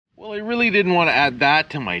Well, I really didn't want to add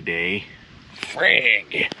that to my day.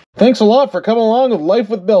 Frig. Thanks a lot for coming along with Life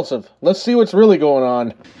with BillSiff. Let's see what's really going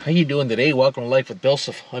on. How you doing today? Welcome to Life with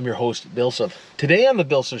BillSiff. I'm your host, BillSiff. Today on the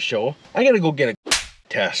BillSiff Show, I gotta go get a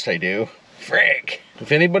test, I do. Frig.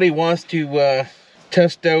 If anybody wants to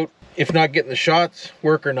test out if not getting the shots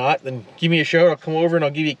work or not, then give me a shout. I'll come over and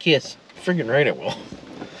I'll give you a kiss. Friggin' right I will.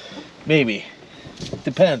 Maybe.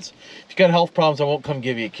 Depends. If you got health problems, I won't come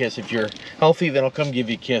give you a kiss. If you're healthy, then I'll come give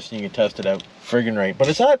you a kiss and you can test it out. Friggin' right. But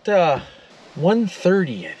it's at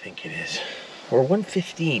 1:30, I think it is. Or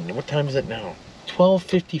 1:15. What time is it now?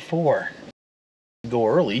 12:54. Go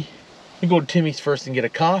early. I go to Timmy's first and get a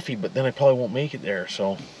coffee, but then I probably won't make it there.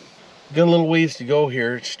 So, got a little ways to go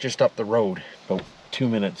here. It's just up the road. About 2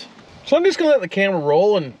 minutes. So I'm just going to let the camera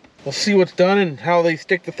roll and we'll see what's done and how they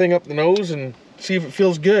stick the thing up the nose and see if it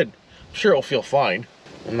feels good. I'm sure it'll feel fine.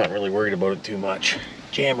 I'm not really worried about it too much.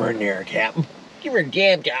 Jam her in there, Captain. Give her a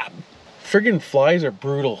jam job. Friggin' flies are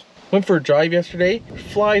brutal. Went for a drive yesterday.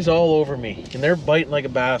 Flies all over me. And they're biting like a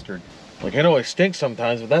bastard. Like, I know I stink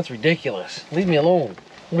sometimes, but that's ridiculous. Leave me alone.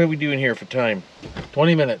 What are we doing here for time?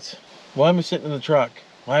 20 minutes. Why am I sitting in the truck?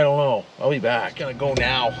 I don't know. I'll be back. Gotta go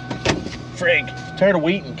now. Frig. Tired of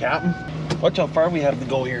waiting, Captain. Watch how far we have to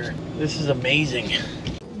go here. This is amazing.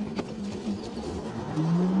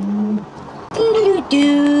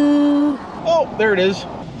 Oh, there it is.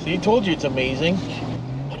 See, told you it's amazing.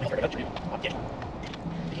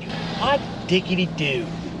 Hot diggity do,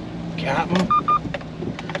 Captain.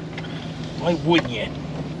 Why wouldn't you?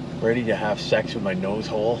 Ready to have sex with my nose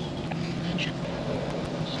hole?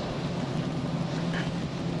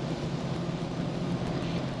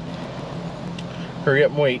 Hurry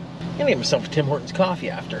up and wait. I'm gonna get myself a Tim Hortons coffee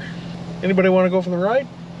after. Anybody want to go for the ride?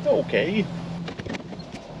 Okay.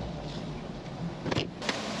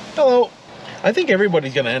 Hello. I think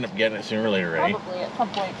everybody's gonna end up getting it sooner or later, right? Probably at some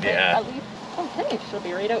point. Yeah. At least, Penny should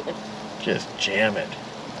be right out there. Just jam it,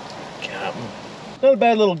 Captain. Not a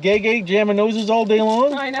bad little gay jamming noses all day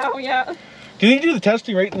long. I know, yeah. Did you do the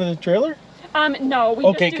testing right in the trailer? No, we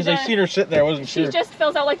okay, just because I seen her sitting there. I wasn't sure. She just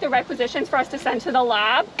fills out like the requisitions for us to send to the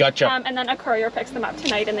lab. Gotcha. And then a courier picks them up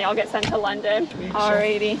tonight and they all get sent to London.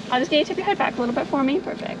 Alrighty. I'll just get you to tip your head back a little bit for me.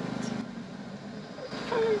 Perfect.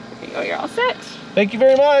 There you go, you're all set. Thank you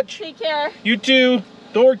very much. Take care. You too.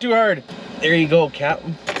 Don't work too hard. There you go,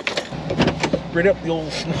 Captain. Right up the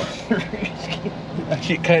old snot.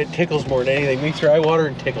 Actually, it kind of tickles more than anything. Makes your eye water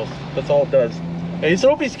and tickles. That's all it does. Hey, so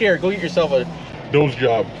don't be scared. Go get yourself a nose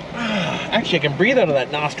job. Actually, I can breathe out of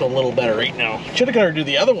that nostril a little better right now. Should have got her to do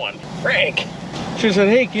the other one. Frank. Should have said,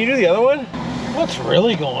 hey, can you do the other one? What's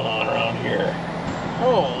really going on around here?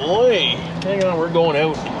 Holy. Hang on, we're going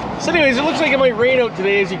out. So anyways, it looks like it might rain out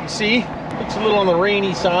today, as you can see. Looks a little on the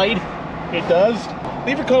rainy side. It does.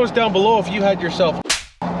 Leave your comments down below if you had yourself,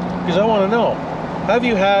 because I want to know. Have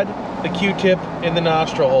you had the Q-tip in the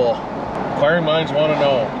nostril hole? Inquiring minds want to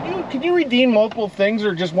know. Can you redeem multiple things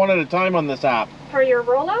or just one at a time on this app? For your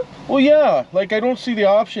roll-up? Well, yeah. Like, I don't see the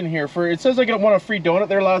option here for. It says I won a free donut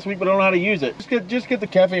there last week, but I don't know how to use it. Just get the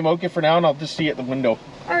cafe mocha for now, and I'll just see it at the window.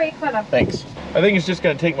 All right, come on. Thanks. I think it's just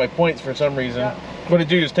gonna take my points for some reason. Yeah. What did it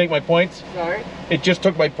do? Just take my points? Sorry? It just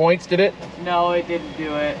took my points, did it? No, it didn't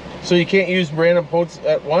do it. So you can't use random points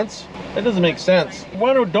at once? That doesn't make sense. I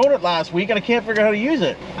wanted a donut last week and I can't figure out how to use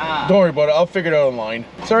it. Don't worry about it. I'll figure it out online.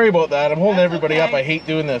 Sorry about that. I'm holding everybody up. I hate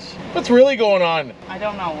doing this. What's really going on? I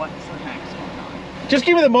don't know what's the heck's going on. Just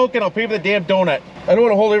give me the mocha and I'll pay for the damn donut. I don't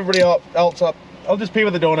want to hold everybody else up. I'll just pay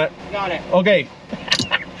for the donut. Got it. Okay.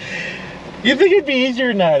 You think it'd be easier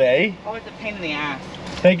than that, eh? Oh, it's a pain in the ass.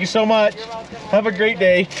 Thank you so much. You're welcome. Have a great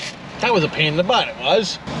day. That was a pain in the butt, it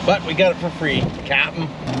was. But we got it for free, Captain.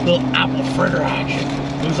 Little apple fritter action.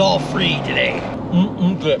 It was all free today.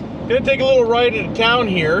 Good. Gonna take a little ride into town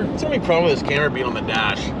here. It's gonna be a problem with this camera being on the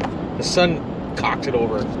dash. The sun cocks it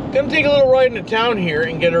over. Gonna take a little ride into town here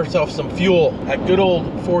and get ourselves some fuel at good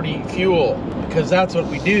old 40 Fuel, because that's what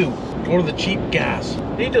we do. Go to the cheap gas.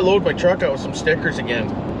 Need to load my truck out with some stickers again.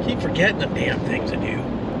 Keep forgetting the damn things I do.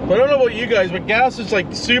 But I don't know about you guys, but gas is like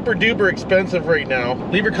super duper expensive right now.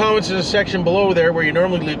 Leave your comments in the section below there where you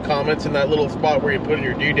normally leave comments, in that little spot where you put in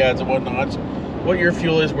your doodads and whatnots, what your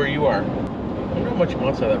fuel is where you are. I wonder how much he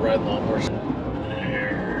wants out of that ride lawnmower.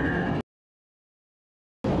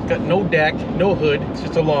 Got no deck, no hood, it's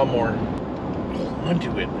just a lawnmower. Hold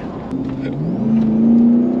onto it.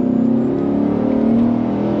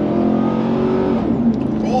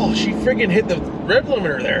 Oh, she friggin' hit the red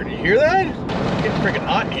limiter there. Did you hear that? It's getting friggin'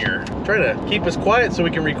 hot in here. I'm trying to keep us quiet so we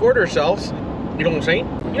can record ourselves. You know what I'm saying?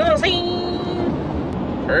 You know what I'm saying?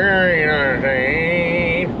 You know what I'm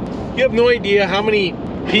saying? You have no idea how many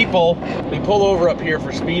people, they pull over up here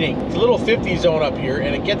for speeding. It's a little 50 zone up here,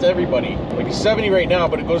 and it gets everybody. Like it's 70 right now,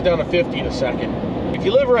 but it goes down to 50 in a second. If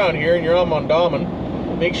you live around here and you're on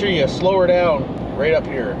Mondawmin, make sure you slow her down right up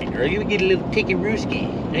here. You're gonna get a little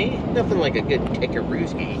tickarooski, eh? Nothing like a good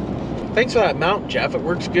tickarooski. Thanks for that mount, Jeff. It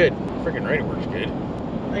works good. Freaking right, it works good.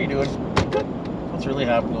 How you doing? What's really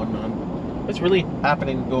happening going on? What's really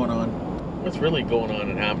happening going on? What's really going on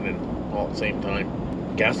and happening all at the same time?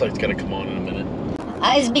 Gaslight's gotta come on in a minute.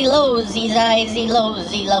 Eyes below, these eyes below,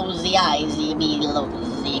 the eyes below.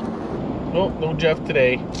 No, no Jeff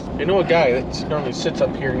today. I know a guy that normally sits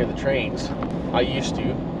up here near the trains. I used to.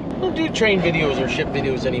 I don't do train videos or ship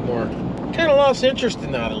videos anymore. Kind of lost interest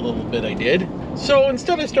in that a little bit, I did. So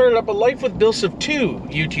instead I started up a Life with BillSiff 2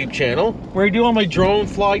 YouTube channel where I do all my drone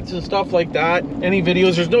flights and stuff like that. Any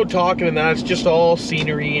videos, there's no talking in that, it's just all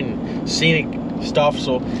scenery and scenic stuff.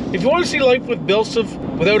 So if you want to see Life with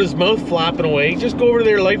BillSiff without his mouth flapping away, just go over to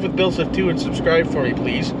their Life with BillSiff 2 and subscribe for me,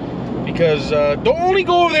 please. Because don't only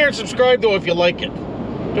go over there and subscribe though if you like it.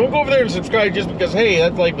 Don't go over there and subscribe just because, hey,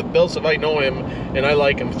 that's Life with BillSiff, I know him and I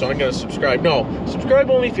like him, so I'm going to subscribe. No, subscribe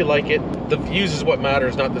only if you like it. The views is what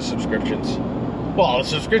matters, not the subscriptions. Well, the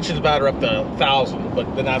subscriptions matter up to 1,000,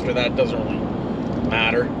 but then after that, it doesn't really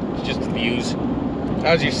matter. It's just the views.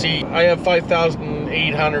 As you see, I have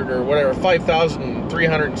 5,800 or whatever,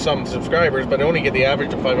 5,300 and some subscribers, but I only get the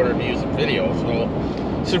average of 500 views in video. So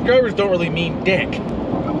subscribers don't really mean dick.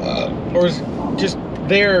 Or is just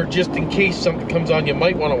there just in case something comes on you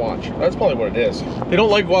might want to watch. That's probably what it is. They don't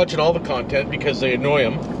like watching all the content because they annoy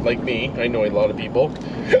them, like me. I annoy a lot of people,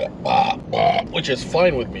 which is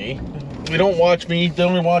fine with me. They don't watch me, they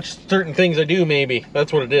only watch certain things I do, maybe.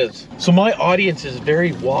 That's what it is. So my audience is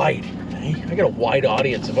very wide. I got a wide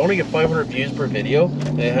audience. If I only get 500 views per video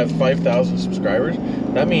and I have 5,000 subscribers,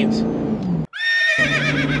 that means...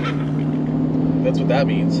 That's what that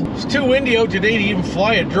means. It's too windy out today to even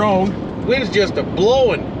fly a drone. Wind's just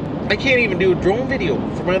a-blowing. I can't even do a drone video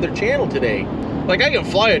for my other channel today. Like, I can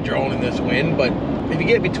fly a drone in this wind, but if you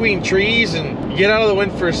get between trees and you get out of the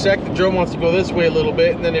wind for a sec, the drone wants to go this way a little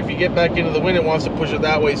bit, and then if you get back into the wind, it wants to push it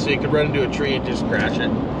that way so you could run into a tree and just crash it.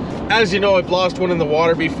 As you know, I've lost one in the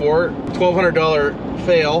water before, $1,200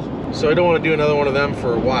 fail, so I don't want to do another one of them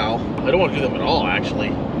for a while. I don't want to do them at all, actually.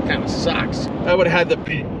 It kind of sucks. I would have had the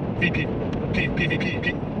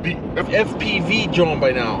FPV drone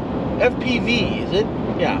by now. FPV, is it?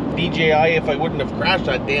 Yeah, DJI if I wouldn't have crashed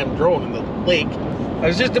that damn drone in the lake. I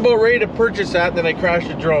was just about ready to purchase that, then I crashed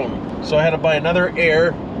the drone. So I had to buy another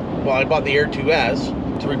Air. Well, I bought the Air 2S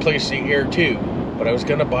to replace the Air 2, but I was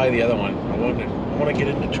gonna buy the other one. I want to get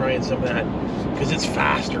into trying some of that because it's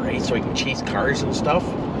faster, right? So I can chase cars and stuff.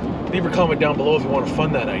 Leave a comment down below if you want to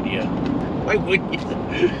fund that idea. Why wouldn't you?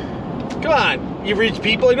 Come on, you rich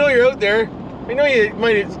people. I know you're out there. I know you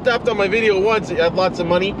might have stopped on my video once. You have lots of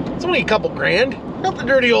money. It's only a couple grand. Help the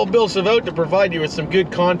dirty old BillSiff out to provide you with some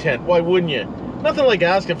good content. Why wouldn't you? Nothing like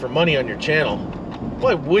asking for money on your channel.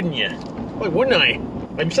 Why wouldn't you? Why wouldn't I?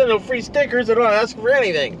 I'm sending out free stickers. I don't ask for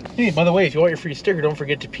anything. Hey, by the way, if you want your free sticker, don't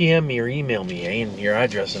forget to PM me or email me, and your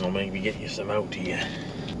address, and I'll maybe get you some out to you.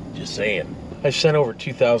 Just saying. I've sent over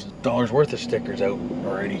 $2,000 worth of stickers out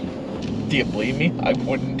already. Do you believe me? I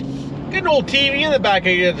wouldn't. Get an old TV in the back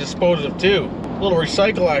I get to dispose of too. A little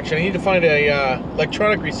recycle action. I need to find a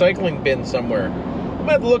electronic recycling bin somewhere. I'm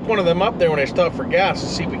gonna have to look one of them up there when I stop for gas to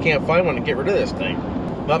see if we can't find one and get rid of this thing.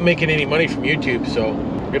 I'm not making any money from YouTube, so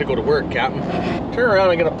I'm gonna go to work, Captain. Turn around,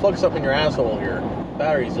 I'm gonna plug something in your asshole here.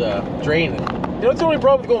 Battery's draining. You know what's the only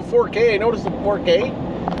problem with going 4K? I noticed the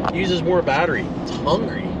 4K uses more battery. It's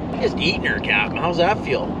hungry. You're just eating her, Captain. How's that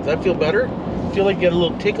feel? Does that feel better? Feel like you get a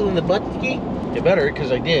little tickle in the butt? You better,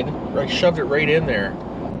 because I did. I shoved it right in there.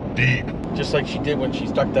 Deep. Just like she did when she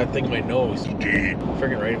stuck that thing in my nose. Deep.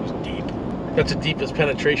 Friggin' right, it was deep. That's the deepest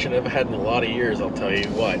penetration I've had in a lot of years, I'll tell you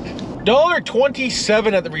what.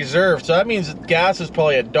 $1.27 at the reserve, so that means that gas is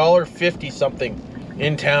probably $1.50 something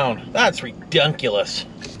in town. That's ridiculous.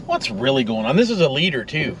 What's really going on? This is a liter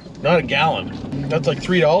too, not a gallon. That's like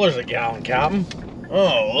 $3 a gallon, Captain.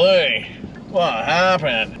 Oh, hey. What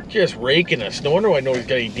happened? Just raking us. No wonder I know he's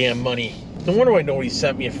got any damn money. No wonder I know he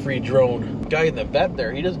sent me a free drone. Guy in the vet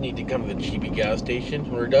there, he doesn't need to come to the cheapy gas station,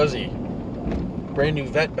 or does he? Brand new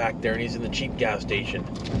vet back there and he's in the cheap gas station.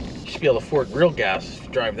 You should be able to afford real gas if you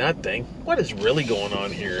drive that thing. What is really going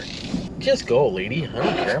on here? Just go, lady. I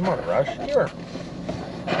don't care. I'm on a rush. Here.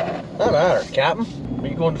 Not matter, Captain. Are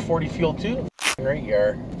you going to 40 fuel too? Right you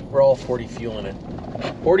are. We're all 40 fuel in it.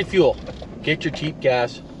 40 fuel. Get your cheap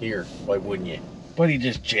gas here. Why wouldn't you? Buddy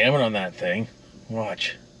just jamming on that thing.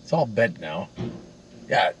 Watch. It's all bent now.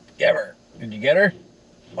 Yeah, get her. Did you get her?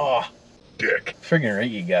 Oh. dick. Friggin' right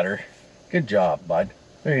you got her. Good job, bud.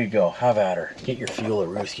 There you go, have at her. Get your fuel at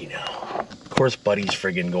Ruski now. Of course Buddy's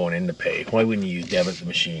friggin' going in to pay. Why wouldn't you use debit the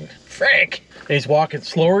machine? Frick! He's walking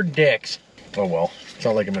slower than dicks. Oh well, it's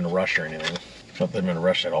not like I'm in a rush or anything. It's not that I'm in a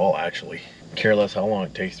rush at all, actually. Careless how long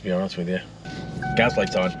it takes, to be honest with you. Gas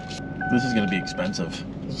light's on. This is gonna be expensive.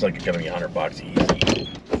 This is like gonna be $100 easy.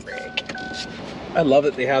 Frick. I love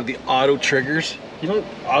that they have the auto triggers. You know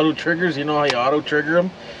auto triggers? You know how you auto trigger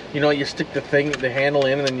them? You know, you stick the handle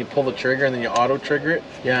in and then you pull the trigger and then you auto trigger it.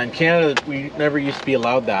 Yeah, in Canada, we never used to be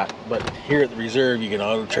allowed that. But here at the reserve, you can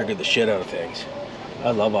auto trigger the shit out of things.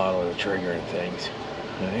 I love auto triggering things,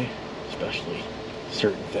 okay? Especially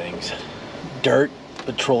certain things. Dart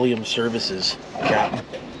Petroleum Services, Captain.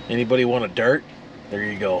 Anybody want a dart? There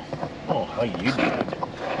you go. Oh, how you doing?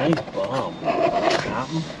 Nice bum,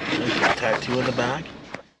 Captain. Nice tattoo on the back.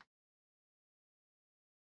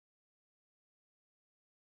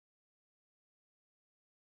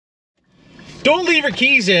 Don't leave your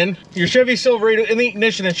keys in your Chevy Silverado in the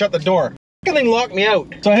ignition and shut the door. That thing locked me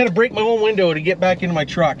out. So I had to break my own window to get back into my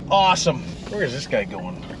truck. Awesome. Where is this guy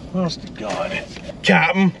going? Honest to God.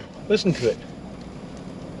 Captain, listen to it.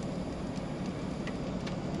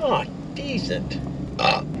 Oh, decent.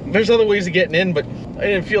 There's other ways of getting in, but I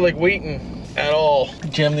didn't feel like waiting at all.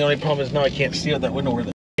 Jim, the only problem is now I can't see out that window where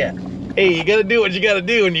the at. Hey, you gotta do what you gotta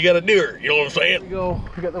do and you gotta do her. You know what I'm saying? There we go.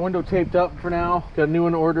 We got the window taped up for now. Got a new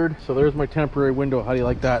one ordered. So there's my temporary window. How do you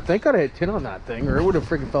like that? Thank God I had tin on that thing or it would have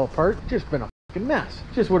freaking fell apart. Just been a fucking mess.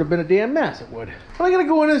 Just would have been a damn mess, it would. But I gotta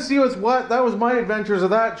go in and see what's what. That was my adventures of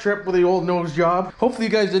that trip with the old nose job. Hopefully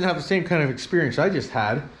you guys didn't have the same kind of experience I just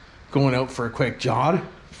had going out for a quick jog.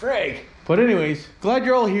 Frig. But anyways, glad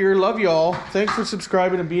you're all here. Love you all. Thanks for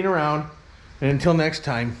subscribing and being around. And until next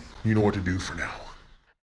time, you know what to do for now.